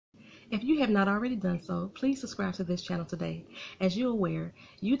If you have not already done so, please subscribe to this channel today. As you're aware,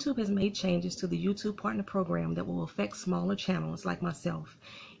 YouTube has made changes to the YouTube Partner Program that will affect smaller channels like myself.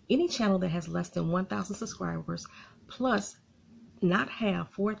 Any channel that has less than 1,000 subscribers plus not have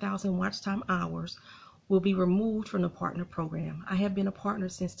 4,000 watch time hours will be removed from the partner program. I have been a partner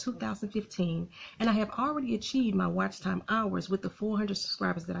since 2015 and I have already achieved my watch time hours with the 400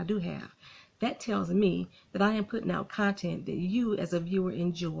 subscribers that I do have. That tells me that I am putting out content that you as a viewer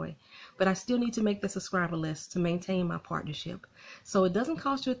enjoy, but I still need to make the subscriber list to maintain my partnership. So it doesn't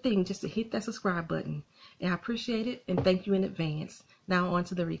cost you a thing just to hit that subscribe button, and I appreciate it and thank you in advance. Now on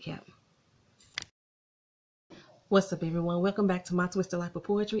to the recap. What's up, everyone? Welcome back to My Twisted Life of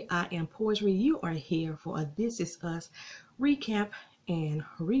Poetry. I am Poetry. You are here for a This Is Us recap and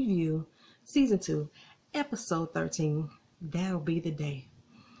review, Season 2, Episode 13. That'll be the day.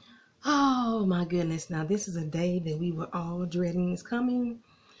 Oh my goodness. Now this is a day that we were all dreading is coming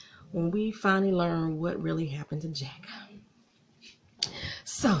when we finally learn what really happened to Jack.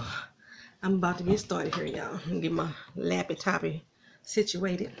 So I'm about to get started here, y'all. Get my lappy toppy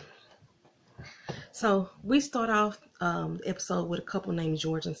situated. So we start off the episode with a couple named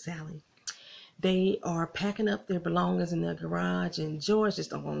George and Sally. They are packing up their belongings in their garage, and George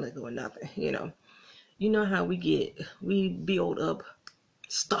just don't want to let go of nothing. You know how we build up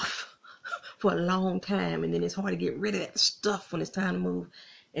stuff for a long time, and then it's hard to get rid of that stuff when it's time to move.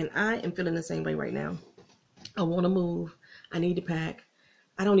 And I am feeling the same way right now. I want to move. I need to pack.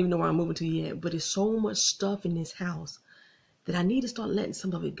 I don't even know where I'm moving to yet, but there's so much stuff in this house that I need to start letting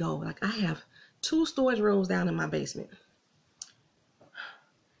some of it go. Like, I have 2 storage rooms down in my basement,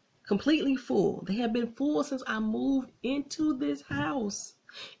 completely full. They have been full since I moved into this house,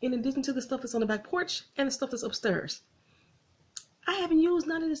 in addition to the stuff that's on the back porch and the stuff that's upstairs. I haven't used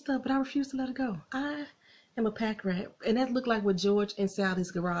none of this stuff, but I refuse to let it go. I am a pack rat, and that looked like what George and Sally's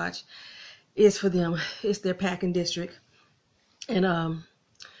garage is for them. It's their packing district. And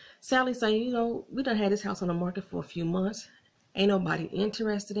Sally saying, we done had this house on the market for a few months. Ain't nobody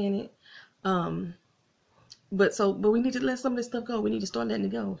interested in it. But we need to let some of this stuff go. We need to start letting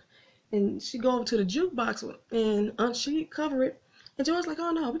it go. And she go over to the jukebox and she cover it. And George's like, oh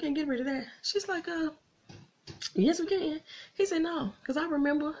no, we can't get rid of that. She's like, yes, we can. He said no, because I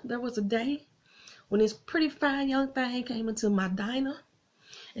remember there was a day when this pretty fine young thing came into my diner,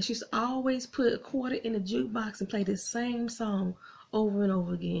 and she used to always put a quarter in the jukebox and play the same song over and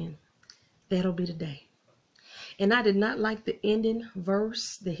over again. That'll be the day. And I did not like the ending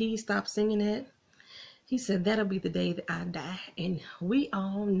verse that he stopped singing at. He said, that'll be the day that I die. And we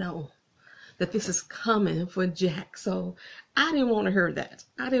all know that this is coming for Jack. So I didn't want to hear that.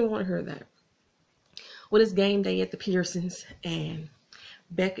 Well, it's game day at the Pearsons, and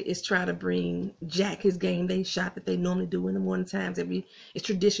Becca is trying to bring Jack his game day shot that they normally do in the morning times. It's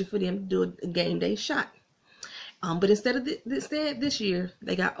tradition for them to do a game day shot. But instead this year,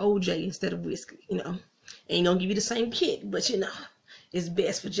 they got OJ instead of whiskey. Ain't gonna give you the same kick, but it's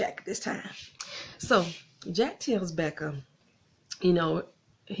best for Jack at this time. So Jack tells Becca,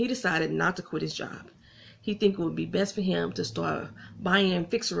 he decided not to quit his job. He think it would be best for him to start buying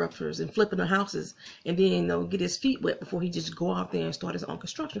fixer-uppers and flipping the houses, and then get his feet wet before he just go out there and start his own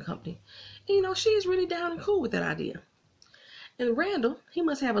construction company. And, she is really down and cool with that idea. And Randall, he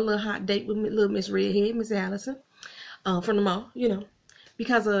must have a little hot date with little Miss Redhead, Miss Allison, from the mall,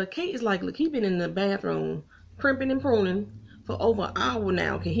 because Kate is like, look, he been in the bathroom primping and pruning for over an hour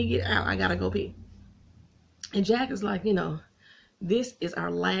now. Can he get out? I gotta go pee. And Jack is like, this is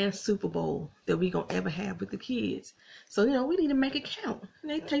our last Super Bowl that we gonna ever have with the kids. So, we need to make it count. And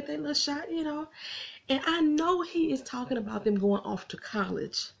they take that little shot, And I know he is talking about them going off to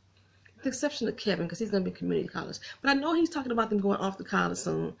college. With the exception of Kevin, because he's gonna be community college. But I know he's talking about them going off to college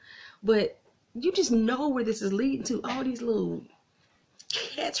soon. But you just know where this is leading to. All these little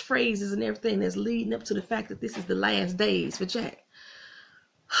catchphrases and everything that's leading up to the fact that this is the last days for Jack.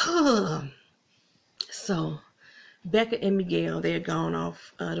 So Becca and Miguel, they're gone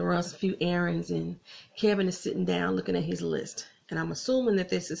off to run a few errands, and Kevin is sitting down looking at his list. And I'm assuming that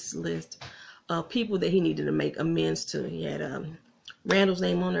this is his list of people that he needed to make amends to. He had Randall's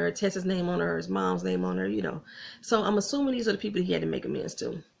name on her, Tessa's name on her, his mom's name on her, So I'm assuming these are the people that he had to make amends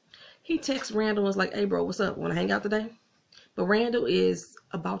to. He texts Randall and was like, hey bro, what's up? Want to hang out today? But Randall is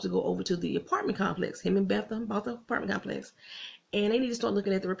about to go over to the apartment complex. Him and Betha bought the apartment complex. And they need to start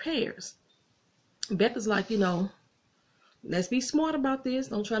looking at the repairs. Betha's like, let's be smart about this.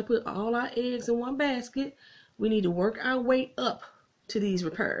 Don't try to put all our eggs in one basket. We need to work our way up to these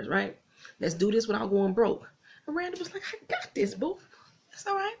repairs, right? Let's do this without going broke. And Randall was like, I got this, boo. It's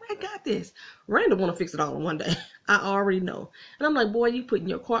all right. I got this. Randall want to fix it all in one day. I already know. And I'm like, boy, you putting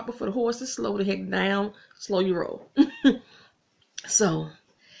your cart before the horses. Slow the heck down. Slow your roll. So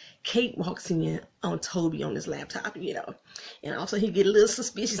Kate walks in on Toby on his laptop, you know. And also he get a little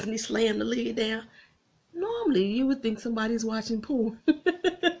suspicious and he slammed the lid down. Normally, you would think somebody's watching porn.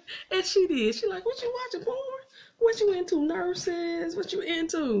 And she did. She like, what you watching porn? What you into, nurses? What you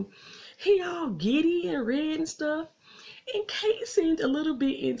into? He all giddy and red and stuff. And Kate seemed a little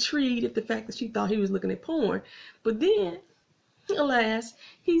bit intrigued at the fact that she thought he was looking at porn. But then, alas,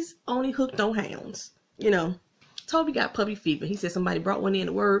 he's only hooked on hounds. You know, Toby got puppy fever. He said somebody brought one in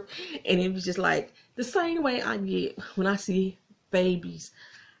to work. And it was just like the same way I get when I see babies.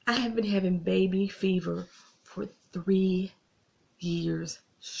 I have been having baby fever for 3 years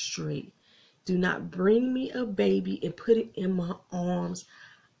straight. Do not bring me a baby and put it in my arms.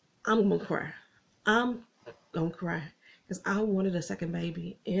 I'm going to cry. I'm going to cry. Because I wanted a second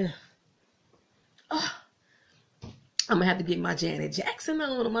baby. Yeah. Oh, I'm going to have to get my Janet Jackson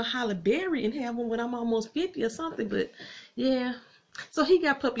on or my Halle Berry and have one when I'm almost 50 or something. But yeah. So he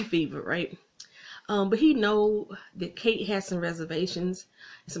got puppy fever, right? But he know that Kate has some reservations,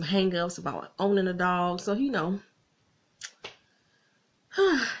 some hang-ups about owning a dog. So he know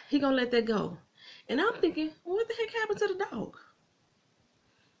he gonna let that go. And I'm thinking, well, what the heck happened to the dog?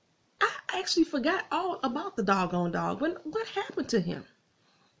 I actually forgot all about the doggone dog. What happened to him?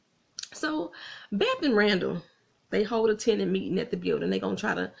 So Beth and Randall, they hold a tenant meeting at the building. They're going to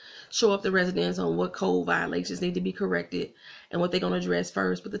try to show up the residents on what code violations need to be corrected and what they're going to address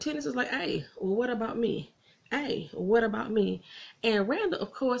first. But the tenants is like, hey, well, what about me? Hey, what about me? And Randall,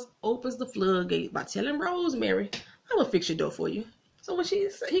 of course, opens the floodgate by telling Rosemary, I'm going to fix your door for you. So when he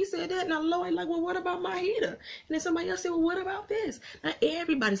said that, now Lloyd like, well, what about my heater? And then somebody else said, well, what about this? Now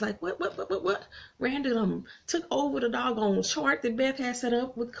everybody's like, what? Randall took over the doggone chart that Beth had set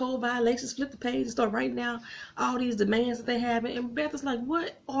up with code violations, flipped the page and start writing down all these demands that they have. And Beth is like,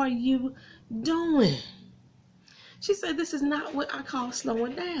 what are you doing? She said, this is not what I call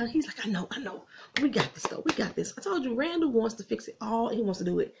slowing down. He's like, I know. We got this though. We got this. I told you, Randall wants to fix it all. He wants to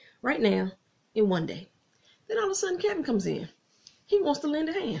do it right now in one day. Then all of a sudden, Kevin comes in. He wants to lend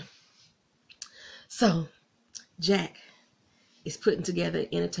a hand. So Jack is putting together an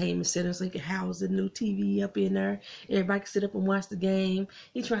entertainment center so he can house the new TV up in there. Everybody can sit up and watch the game.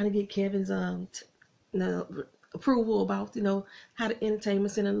 He's trying to get Kevin's approval about, you know, how the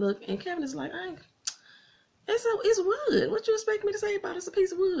entertainment center look. And Kevin is like, it's wood. What you expect me to say about it? It's a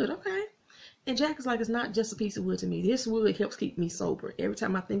piece of wood, okay? And Jack is like, it's not just a piece of wood to me. This wood helps keep me sober. Every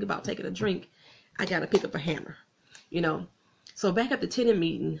time I think about taking a drink, I got to pick up a hammer, you know. So back at the tenant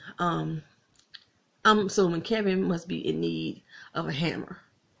meeting, I'm assuming Kevin must be in need of a hammer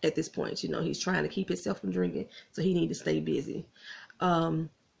at this point. You know, he's trying to keep himself from drinking, so he needs to stay busy.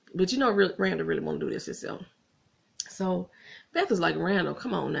 But you know, Randall really want to do this himself. So Beth is like, Randall,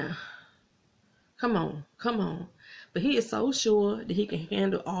 come on now. Come on. But he is so sure that he can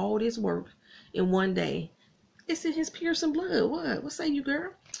handle all this work in one day. It's in his piercing blood. What say you,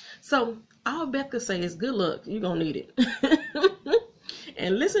 girl? So all Beth could say is, good luck. You're going to need it.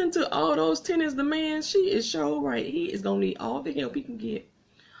 And listen to all those tenants demands. She is sure right. He is going to need all the help he can get.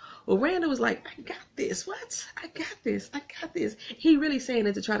 Well, Randall was like, I got this. What? I got this. He really saying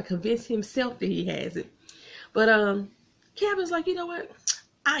it to try to convince himself that he has it. But Kevin's like, you know what?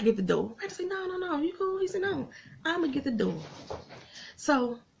 I get the door. Randall said, no. You cool? He said, no. I'm going to get the door.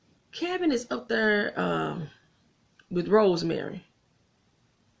 So Kevin is up there with Rosemary.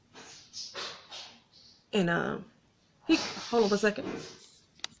 And hold on for a second.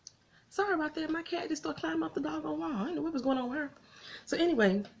 Sorry about that. My cat just started climbing up the doggone wall. I didn't know what was going on with her. So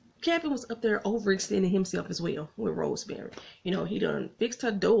anyway, Kevin was up there overextending himself as well with Rosemary. You know, he done fixed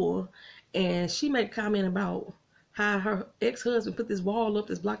her door, and she made a comment about how her ex-husband put this wall up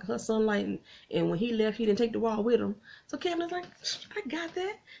that's blocking her sunlight, and when he left, he didn't take the wall with him. So Kevin was like, I got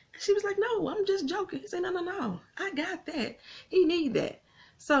that. And she was like, no, I'm just joking. He said, no, I got that. He need that.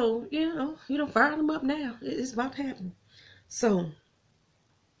 So, you know, fire them up now. It's about to happen. So,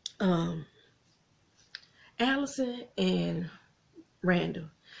 Allison and Randall,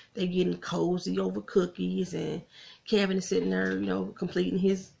 they getting cozy over cookies, and Kevin is sitting there, you know, completing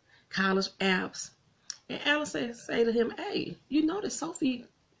his college apps. And Allison say to him, hey, you know that Sophie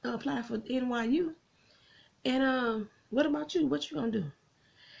applied for NYU. And what about you? What you gonna do?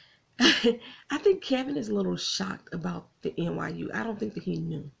 I think Kevin is a little shocked about the NYU. I don't think that he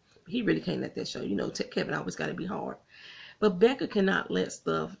knew. He really can't let that show. You know, Kevin always got to be hard. But Becca cannot let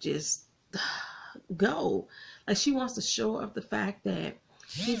stuff just go. Like, she wants to show up the fact that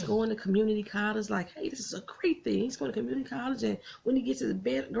he's going to community college. Like, hey, this is a great thing. He's going to community college, and when he gets his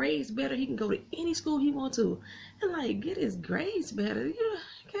grades better, he can go to any school he wants to. And like, get his grades better. Yeah,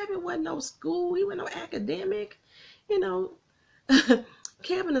 Kevin wasn't no school. He wasn't no academic. You know,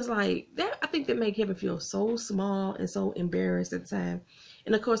 Kevin is like that. I think that made Kevin feel so small and so embarrassed at the time.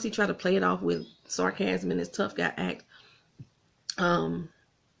 And of course, he tried to play it off with sarcasm and his tough guy act. And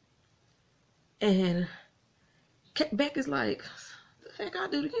Beck is like, the heck I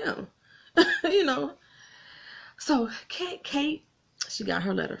do to him? You know. So Kate, she got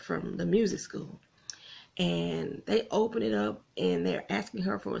her letter from the music school. And they open it up and they're asking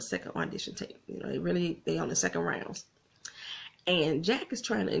her for a second audition tape. You know, they on the second rounds. And Jack is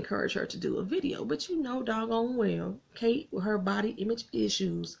trying to encourage her to do a video. But you know doggone well, Kate, with her body image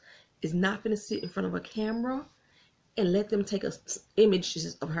issues, is not going to sit in front of a camera and let them take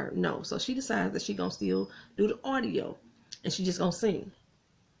images of her. No. So she decides that she's going to still do the audio. And she's just going to sing.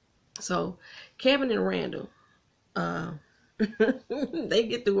 So Kevin and Randall, they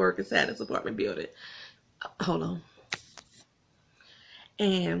get to work inside this apartment building. Hold on.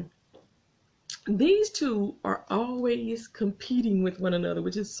 And these two are always competing with one another,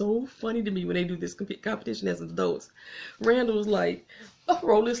 which is so funny to me when they do this competition as adults. Randall's like, oh,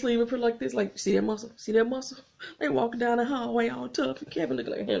 roll his sleeve up like this, like, see that muscle? See that muscle? They walking down the hallway all tough, and Kevin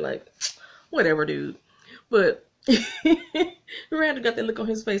looking at him like, whatever, dude. But Randall got that look on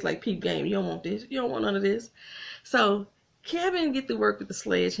his face like, peep game, you don't want this. You don't want none of this. So Kevin get to work with the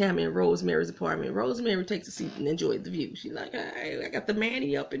sledgehammer in Rosemary's apartment. Rosemary takes a seat and enjoys the view. She's like, hey, I got the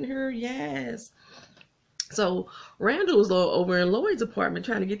Manny up in here. Yes. So Randall was over in Lloyd's apartment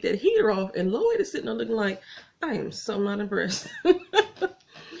trying to get that heater off. And Lloyd is sitting there looking like, I am so not impressed.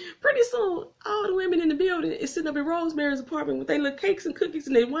 Pretty soon, all the women in the building is sitting up in Rosemary's apartment with their little cakes and cookies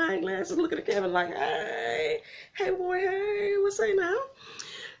and their wine glasses looking at Kevin like, hey boy, hey, what's say now?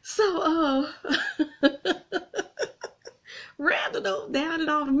 So, Randall though, down at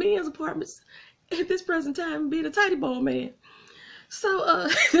all the men's apartments at this present time being a tidy boy man. So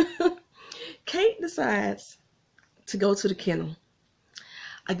Kate decides to go to the kennel.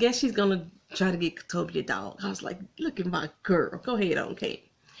 I guess she's gonna try to get Toby a dog. I was like, look at my girl. Go ahead on, Kate.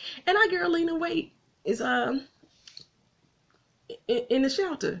 And our girl Lena Waite is in the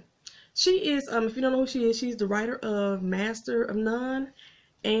shelter. She is if you don't know who she is, she's the writer of Master of None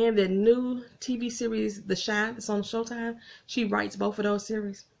and the new TV series The Chi that's on Showtime. She writes both of those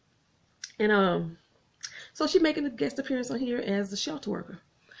series. And so she's making a guest appearance on here as the shelter worker.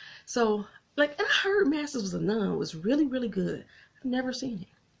 So like, and I heard Masters of None was really, really good. I've never seen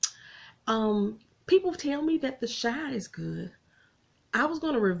it. People tell me that The Chi is good. I was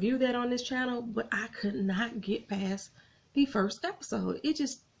going to review that on this channel, but I could not get past the first episode. It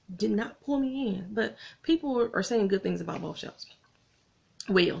just did not pull me in. But people are saying good things about both shows.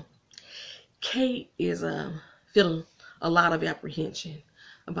 Well, Kate is feeling a lot of apprehension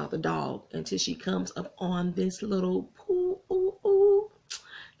about the dog until she comes up on this little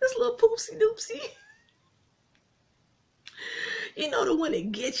this little poopsie doopsie. You know, the one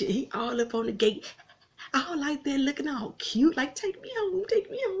that gets you. He all up on the gate. All like that, looking all cute. Like, take me home,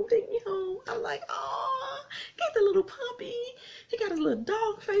 take me home, take me home. I'm like, oh, get the little puppy. He got his little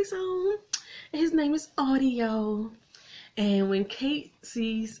dog face on. And his name is Audio. And when Kate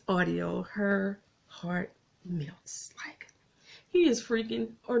sees Audio, her heart melts. Like, he is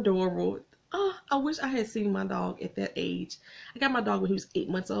freaking adorable. Oh, I wish I had seen my dog at that age. I got my dog when he was 8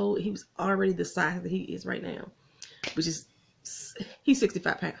 months old. He was already the size that he is right now, which is, he's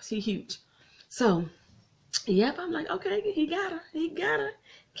 65 pounds. He's huge. So, yep, I'm like, okay, he got her. He got her.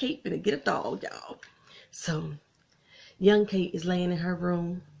 Kate finna get a dog, y'all. So, young Kate is laying in her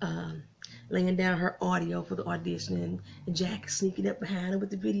room, laying down her audio for the audition, and Jack is sneaking up behind her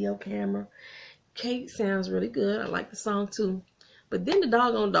with the video camera. Kate sounds really good. I like the song too. But then the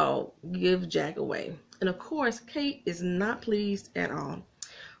doggone dog gives Jack away. And of course, Kate is not pleased at all.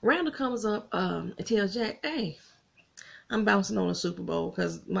 Randall comes up and tells Jack, hey, I'm bouncing on a Super Bowl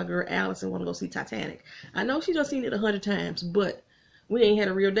because my girl Allison want to go see Titanic. I know she done seen it 100 times, but we ain't had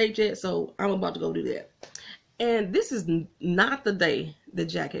a real date yet, so I'm about to go do that. And this is not the day that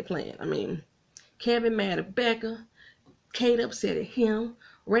Jack had planned. I mean, Kevin mad at Becca, Kate upset at him,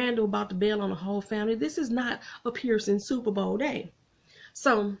 Randall about to bail on the whole family. This is not a Pearson Super Bowl day.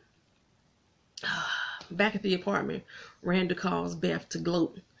 So, back at the apartment, Randall calls Beth to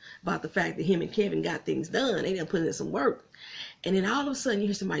gloat about the fact that him and Kevin got things done. They done put in some work. And then all of a sudden, you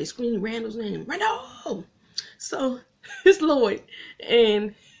hear somebody screaming Randall's name. Randall! So, it's Lloyd.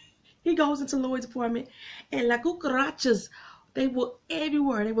 And he goes into Lloyd's apartment. And La Cucarachas They were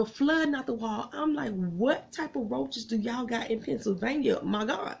everywhere. They were flooding out the wall. I'm like, what type of roaches do y'all got in Pennsylvania? My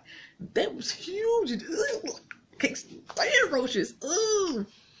God, that was huge. Ugh. Can't stand roaches. Ugh.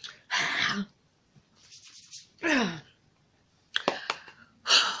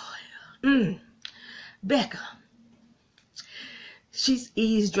 Becca, she's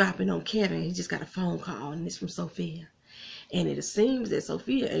eavesdropping on Kevin. He just got a phone call, and it's from Sophia. And it seems that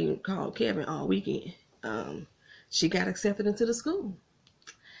Sophia ain't called Kevin all weekend. She got accepted into the school,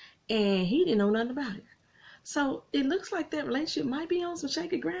 and he didn't know nothing about it. So it looks like that relationship might be on some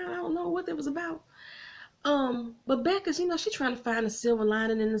shaky ground. I don't know what that was about. But Becca's, she's trying to find a silver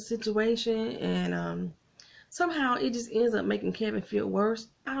lining in the situation, and somehow it just ends up making Kevin feel worse.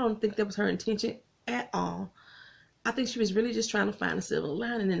 I don't think that was her intention at all. I think she was really just trying to find a silver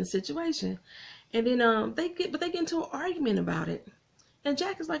lining in the situation. And then they get into an argument about it. And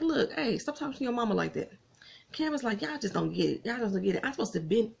Jack is like, look, hey, stop talking to your mama like that. Kevin's like, y'all just don't get it. Y'all just don't get it. I'm supposed to have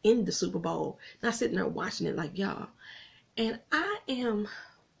been in the Super Bowl, not sitting there watching it like y'all. And I am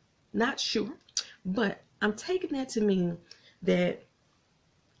not sure, but I'm taking that to mean that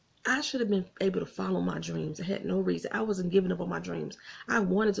I should have been able to follow my dreams. I had no reason. I wasn't giving up on my dreams. I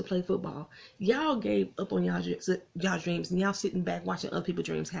wanted to play football. Y'all gave up on y'all dreams, and y'all sitting back watching other people's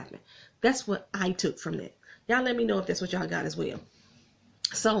dreams happen. That's what I took from that. Y'all let me know if that's what y'all got as well.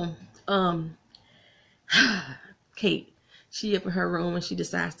 So, Kate, she up in her room, and she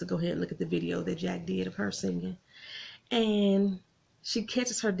decides to go ahead and look at the video that Jack did of her singing. And she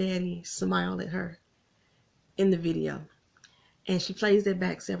catches her daddy smile at her in the video. And she plays that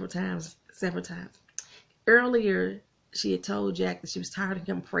back several times. Earlier, she had told Jack that she was tired of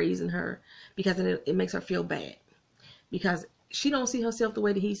him praising her because it makes her feel bad. Because she don't see herself the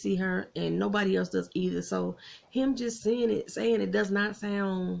way that he see her, and nobody else does either. So him just saying it does not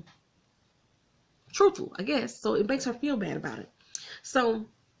sound truthful, I guess. So it makes her feel bad about it. So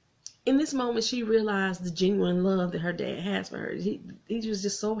in this moment, she realized the genuine love that her dad has for her. He was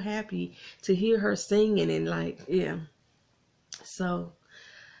just so happy to hear her singing, and like, yeah. So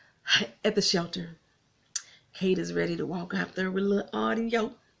at the shelter, Kate is ready to walk out there with a little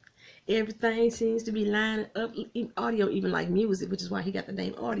audio. Everything seems to be lining up, audio, even like music, which is why he got the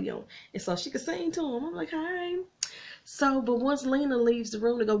name Audio. And so she could sing to him. I'm like, hi. So, but once Lena leaves the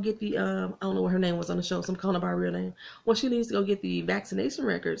room to go get the, I don't know what her name was on the show, so I'm calling her by her real name. Once she leaves to go get the vaccination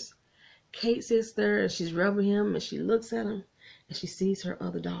records, Kate sits there and she's rubbing him, and she looks at him, and she sees her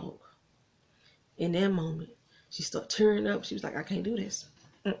other dog. In that moment, she started tearing up. She was like, I can't do this.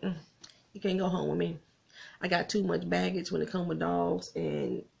 You can't go home with me. I got too much baggage when it comes with dogs,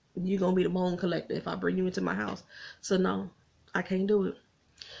 and you're going to be the bone collector if I bring you into my house. So no, I can't do it.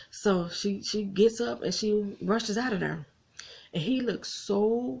 So she gets up and she rushes out of there. And he looks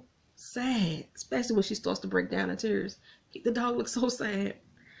so sad, especially when she starts to break down in tears. The dog looks so sad.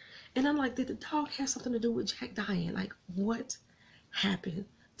 And I'm like, did the dog have something to do with Jack dying? Like, what happened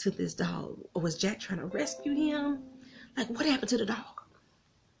to this dog? Or was Jack trying to rescue him? Like, what happened to the dog?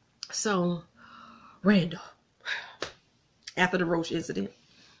 So, Randall, after the roach incident,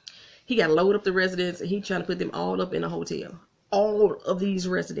 he got to load up the residents, and he trying to put them all up in a hotel. All of these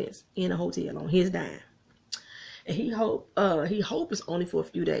residents in a hotel on his dime. And he hope it's only for a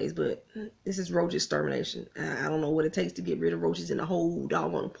few days, but this is roach extermination. I don't know what it takes to get rid of roaches in a whole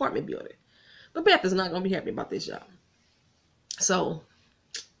doggone apartment building. But Beth is not going to be happy about this, y'all. So,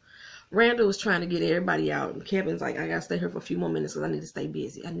 Randall was trying to get everybody out, and Kevin's like, I got to stay here for a few more minutes because I need to stay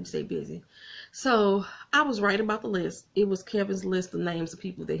busy. So, I was right about the list. It was Kevin's list of names of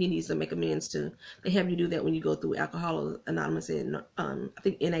people that he needs to make amends to. They have you do that when you go through Alcoholics Anonymous and I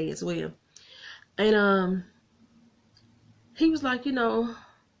think NA as well. And he was like,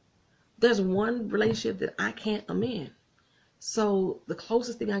 there's one relationship that I can't amend. So the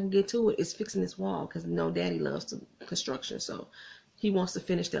closest thing I can get to it is fixing this wall, because Daddy loves construction, so he wants to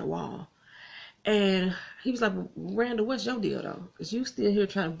finish that wall. And he was like, Randall, what's your deal though? Because you still here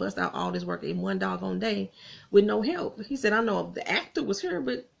trying to bust out all this work in one doggone day with no help. He said, I know the actor was here,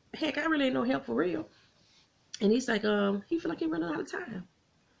 but heck, I really ain't no help for real. And he's like, he feel like he's running out of time.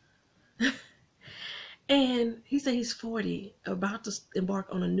 And he said he's 40, about to embark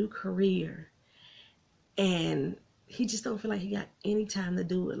on a new career. And he just don't feel like he got any time to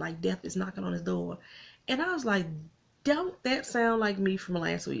do it. Like death is knocking on his door. And I was like, don't that sound like me from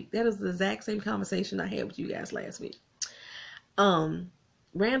last week? That is the exact same conversation I had with you guys last week.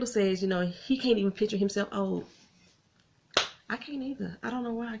 Randall says, he can't even picture himself old. I can't either. I don't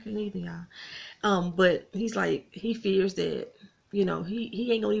know why I can't either, y'all. But he's like, he fears that, he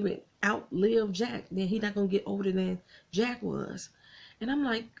ain't gonna even outlive Jack. Then he's not gonna get older than Jack was. And I'm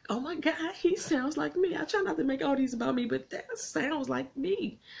like, oh my God, he sounds like me. I try not to make all these about me, but that sounds like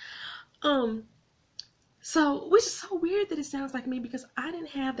me. So, which is so weird that it sounds like me, because I didn't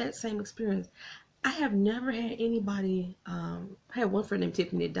have that same experience. I have never had anybody, I had one friend named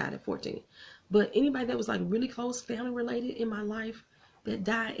Tiffany that died at 14, but anybody that was like really close family related in my life that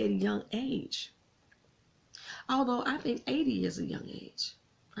died at a young age. Although I think 80 is a young age.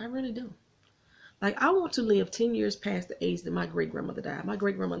 I really do. Like, I want to live 10 years past the age that my great-grandmother died. My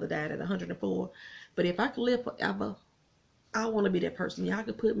great-grandmother died at 104. But if I could live forever, I want to be that person. Y'all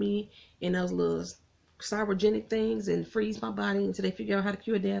could put me in those little cryogenic things and freeze my body until they figure out how to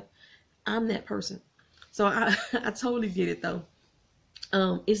cure death. I'm that person. So I totally get it, though.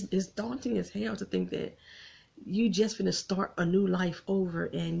 It's daunting as hell to think that you just finna start a new life over,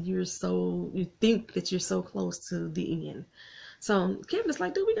 and you think that you're so close to the end. So Kevin is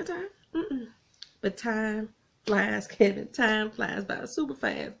like, dude, we got time. But time flies, Kevin. Time flies by super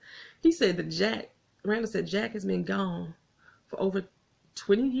fast. He said that Randall said Jack has been gone for over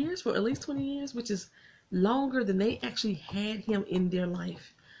 20 years, for at least 20 years, which is longer than they actually had him in their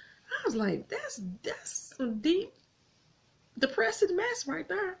life. I was like, that's some deep, depressing mess right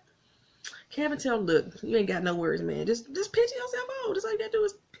there. Kevin tell him, look, you ain't got no worries, man. Just picture yourself old. That's all you got to do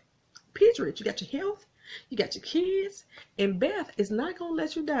is picture it. You got your health. You got your kids, and Beth is not going to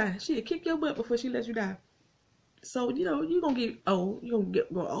let you die. She'll kick your butt before she lets you die. So, you know, you're going to get old. You're going to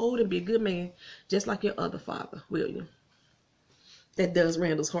go old and be a good man, just like your other father, William. That does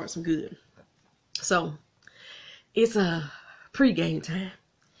Randall's heart some good. So, it's a pregame time.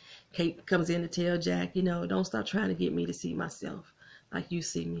 Kate comes in to tell Jack, you know, don't stop trying to get me to see myself like you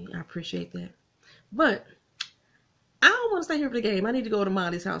see me. I appreciate that. But I don't want to stay here for the game. I need to go to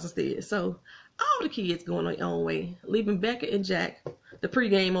Molly's house instead. So, all the kids going on their own way, leaving Becca and Jack the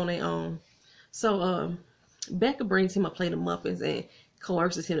pregame on their own. So Becca brings him a plate of muffins and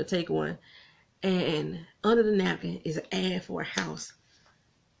coerces him to take one. And under the napkin is an ad for a house.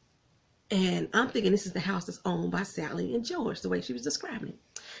 And I'm thinking this is the house that's owned by Sally and George, the way she was describing it.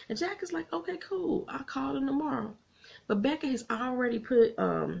 And Jack is like, okay, cool. I'll call them tomorrow. But Becca has already put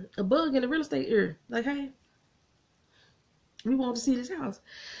a bug in the real estate ear. Like, hey, we want to see this house.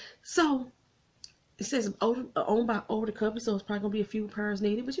 So it says owned by older couple, so it's probably going to be a few repairs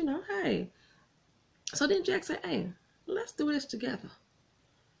needed. But, you know, hey. So then Jack said, hey, let's do this together.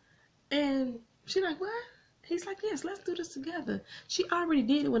 And she's like, what? He's like, yes, let's do this together. She already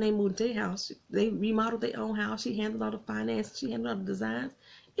did it when they moved to their house. They remodeled their own house. She handled all the finance. She handled all the designs.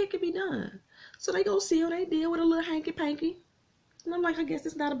 It could be done. So they go seal their deal with a little hanky-panky. And I'm like, I guess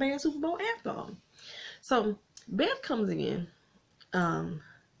it's not a bad Super Bowl after all. So Beth comes in.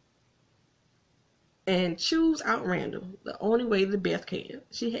 And chews out Randall the only way that Beth can.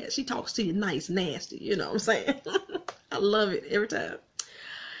 She talks to you nice, nasty, you know what I'm saying? I love it every time.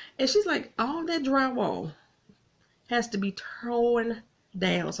 And she's like, all that drywall has to be torn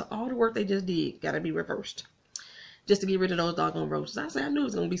down. So all the work they just did got to be reversed. Just to get rid of those doggone roaches. I said, I knew it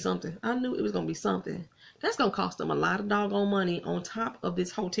was going to be something. I knew it was going to be something. That's going to cost them a lot of doggone money on top of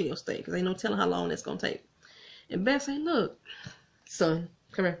this hotel stay. Because ain't no telling how long that's going to take. And Beth said, look, son,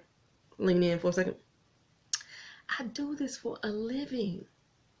 come here. Lean in for a second. I do this for a living.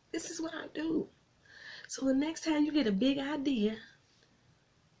 This is what I do. So the next time you get a big idea,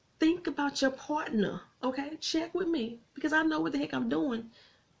 think about your partner, okay? Check with me, because I know what the heck I'm doing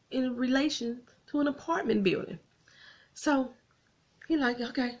in relation to an apartment building. So he's like,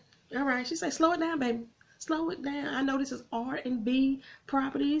 okay, all right. She said, slow it down, baby. Slow it down. I know this is R&B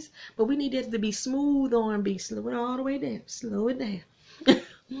properties, but we need it to be smooth R&B. Slow it all the way down. Slow it down.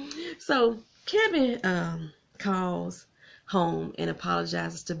 So Kevin calls home and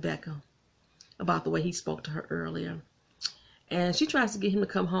apologizes to Becca about the way he spoke to her earlier. And she tries to get him to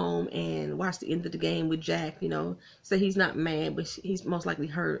come home and watch the end of the game with Jack, you know. Say he's not mad, but he's most likely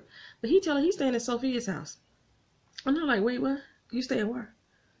hurt. But he tell her he's staying at Sophia's house. And they're like, wait, what? You staying where?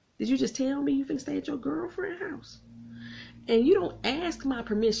 Did you just tell me you finna stay at your girlfriend's house? And you don't ask my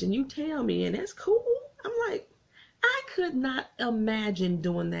permission. You tell me, and that's cool. I'm like, I could not imagine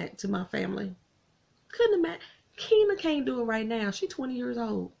doing that to my family. Couldn't imagine. Keena can't do it right now. She's 20 years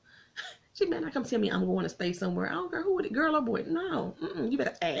old. She better not come tell me I'm going to stay somewhere. I don't care who it, girl or boy. No. You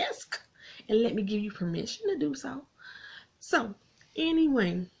better ask and let me give you permission to do so. So,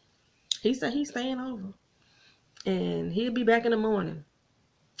 anyway, he said he's staying over. And he'll be back in the morning.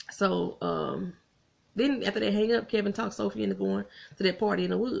 So, then after they hang up, Kevin talks Sophie into going to that party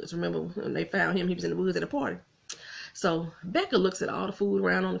in the woods. Remember when they found him, he was in the woods at a party. So, Becca looks at all the food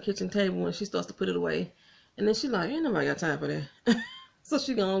around on the kitchen table and she starts to put it away. And then she's like, ain't nobody got time for that. So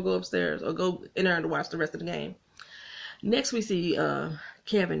she gonna go upstairs or go in there to watch the rest of the game. Next we see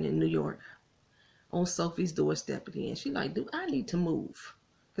Kevin in New York on Sophie's doorstep again. She like, dude, I need to move.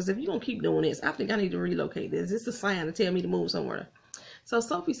 Because if you're going to keep doing this, I think I need to relocate this. It's a sign to tell me to move somewhere. So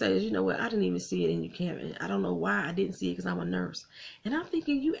Sophie says, you know what, I didn't even see it in you, Kevin. I don't know why I didn't see it because I'm a nurse. And I'm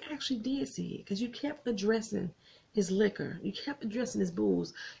thinking you actually did see it because you kept addressing his liquor. You kept addressing his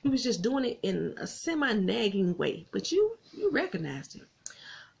booze. You was just doing it in a semi-nagging way. But you recognized it.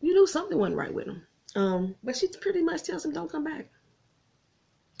 You knew something wasn't right with him. But she pretty much tells him, don't come back.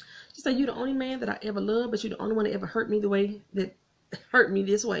 She said, you're the only man that I ever loved, but you're the only one that ever hurt me the way that hurt me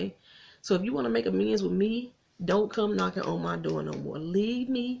this way. So if you want to make amends with me, don't come knocking on my door no more. Leave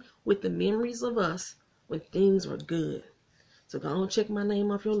me with the memories of us when things were good. So go on, check my name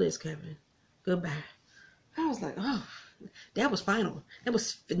off your list, Kevin. Goodbye. I was like, oh, that was final. That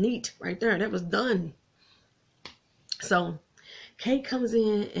was finite right there. That was done. So Kate comes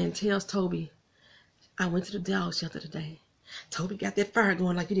in and tells Toby, I went to the dog shelter today. Toby got that fire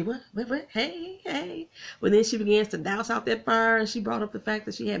going like, you did what? Hey. But then she begins to douse out that fire, and she brought up the fact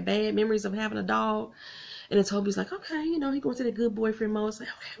that she had bad memories of having a dog. And then Toby's like, okay, you know, he goes to the good boyfriend mode. Like,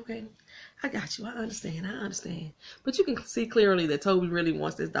 okay, I got you. I understand. But you can see clearly that Toby really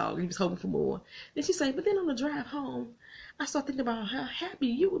wants this dog. He was hoping for more. Then she said, but then on the drive home, I started thinking about how happy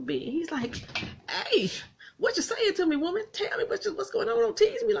you would be. And he's like, hey, what you saying to me, woman? Tell me what's going on. Don't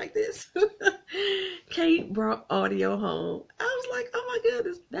tease me like this. Kate brought Audio home. I was like, oh my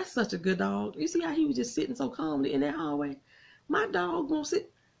goodness, that's such a good dog. You see how he was just sitting so calmly in that hallway? My dog won't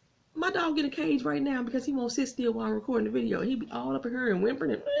sit. My dog in a cage right now because he won't sit still while I'm recording the video. He be all up in her and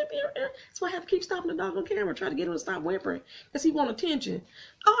whimpering. That's why I have to keep stopping the dog on camera, try to get him to stop whimpering because he want attention.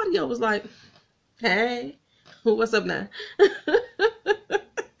 Audio was like, hey, what's up now?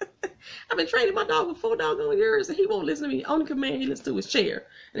 I've been training my dog for 4 doggone years and he won't listen to me. Only command he listens to is chair.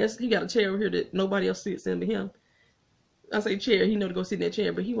 And he got a chair over here that nobody else sits in but him. I say chair, he know to go sit in that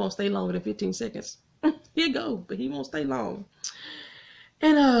chair, but he won't stay longer than 15 seconds. He'll go, but he won't stay long.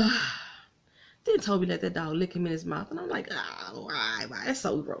 And then Toby let that dog lick him in his mouth. And I'm like, oh, why? That's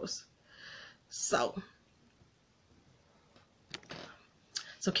so gross. So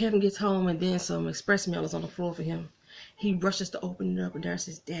Kevin gets home and then some express mail is on the floor for him. He rushes to open it up and there's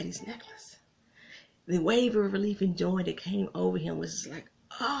his daddy's necklace. The wave of relief and joy that came over him was just like,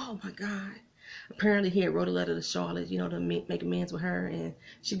 oh my God. Apparently he had wrote a letter to Charlotte, you know, to make amends with her. And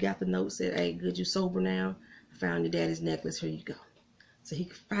she got the note, said, hey, good, you sober now? I found your daddy's necklace. Here you go. So he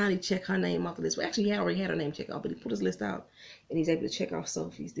could finally check her name off the list. Well, actually, he already had her name checked off, but he put his list out, and he's able to check off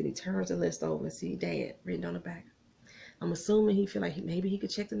Sophie's. Then he turns the list over and see Dad written on the back. I'm assuming he feel like maybe he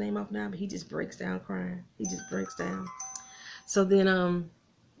could check the name off now, but he just breaks down crying. He just breaks down. So then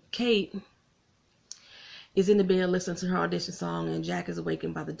Kate is in the bed listening to her audition song, and Jack is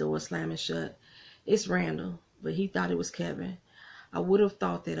awakened by the door slamming shut. It's Randall, but he thought it was Kevin. I would have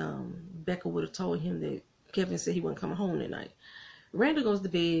thought that Becca would have told him that Kevin said he wasn't coming home that night. Randall goes to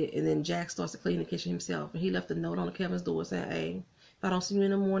bed, and then Jack starts to clean the kitchen himself. And he left a note on Kevin's door saying, hey, if I don't see you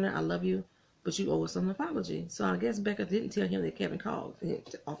in the morning, I love you, but you owe us an apology. So I guess Becca didn't tell him that Kevin called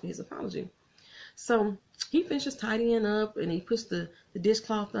to offer his apology. So he finishes tidying up, and he puts the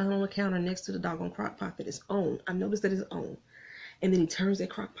dishcloth down on the counter next to the doggone crock pot that is on. I noticed that it's on. And then he turns that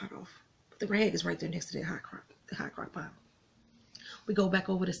crock pot off. But the rag is right there next to the hot crock pot. We go back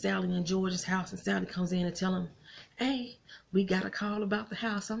over to Sally and George's house, and Sally comes in and tell him, hey, we got a call about the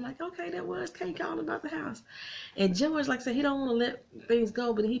house. I'm like, okay, that was Kate calling about the house. And George, like I said, he don't want to let things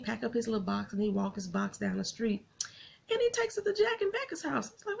go, but he pack up his little box and he walk his box down the street. And he takes it to Jack and Becca's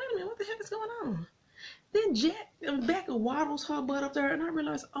house. It's like, wait a minute, what the heck is going on? Then Becca waddles her butt up there, and I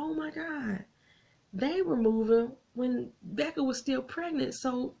realized, oh my God, they were moving when Becca was still pregnant.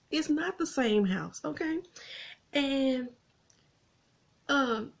 So it's not the same house, okay? And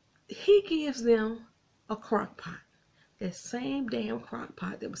he gives them a crock pot. That same damn crock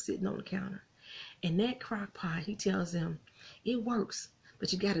pot that was sitting on the counter. And that crock pot, he tells them, it works,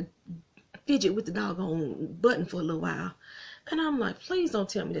 but you got to fidget with the doggone button for a little while. And I'm like, please don't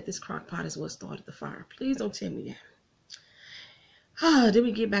tell me that this crock pot is what started the fire. Please don't tell me that. Then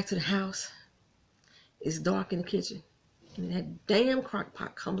we get back to the house. It's dark in the kitchen. And that damn crock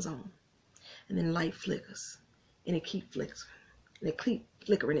pot comes on. And then light flickers. And it keeps flickering. And it keeps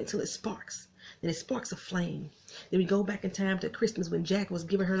flickering until it sparks. And it sparks a flame. Then we go back in time to Christmas when Jack was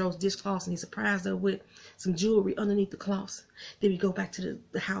giving her those dishcloths and he surprised her with some jewelry underneath the cloths. Then we go back to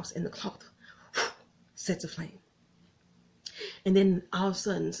the house and the cloth sets aflame. And then all of a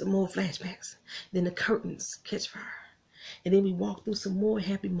sudden some more flashbacks. Then the curtains catch fire. And then we walk through some more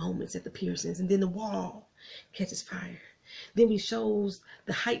happy moments at the Pearsons. And then the wall catches fire. Then we shows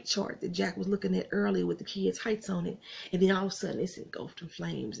the height chart that Jack was looking at earlier with the kids' heights on it. And then all of a sudden it's engulfed in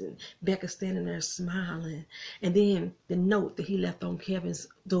flames and Becca standing there smiling. And then the note that he left on Kevin's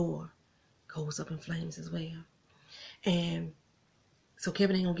door goes up in flames as well. And so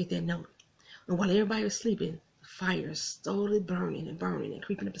Kevin ain't gonna get that note. And while everybody was sleeping, the fire is slowly burning and burning and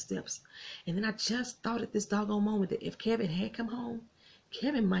creeping up the steps. And then I just thought at this doggone moment that if Kevin had come home,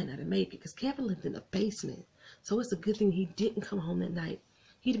 Kevin might not have made it because Kevin lived in the basement. So it's a good thing he didn't come home that night.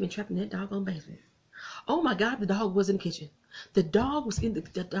 He'd have been trapped in that doggone basement. Oh my God, the dog was in the kitchen. The dog was in the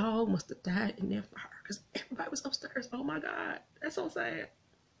dog must have died in that fire because everybody was upstairs. Oh my God, that's so sad.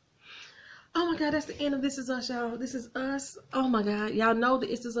 Oh my God, that's the end of This Is Us, y'all. This Is Us. Oh my God, y'all know that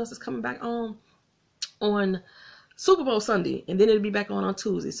This Is Us is coming back on Super Bowl Sunday, and then it'll be back on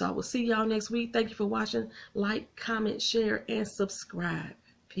Tuesday. So I will see y'all next week. Thank you for watching. Like, comment, share, and subscribe.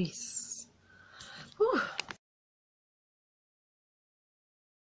 Peace. Whew.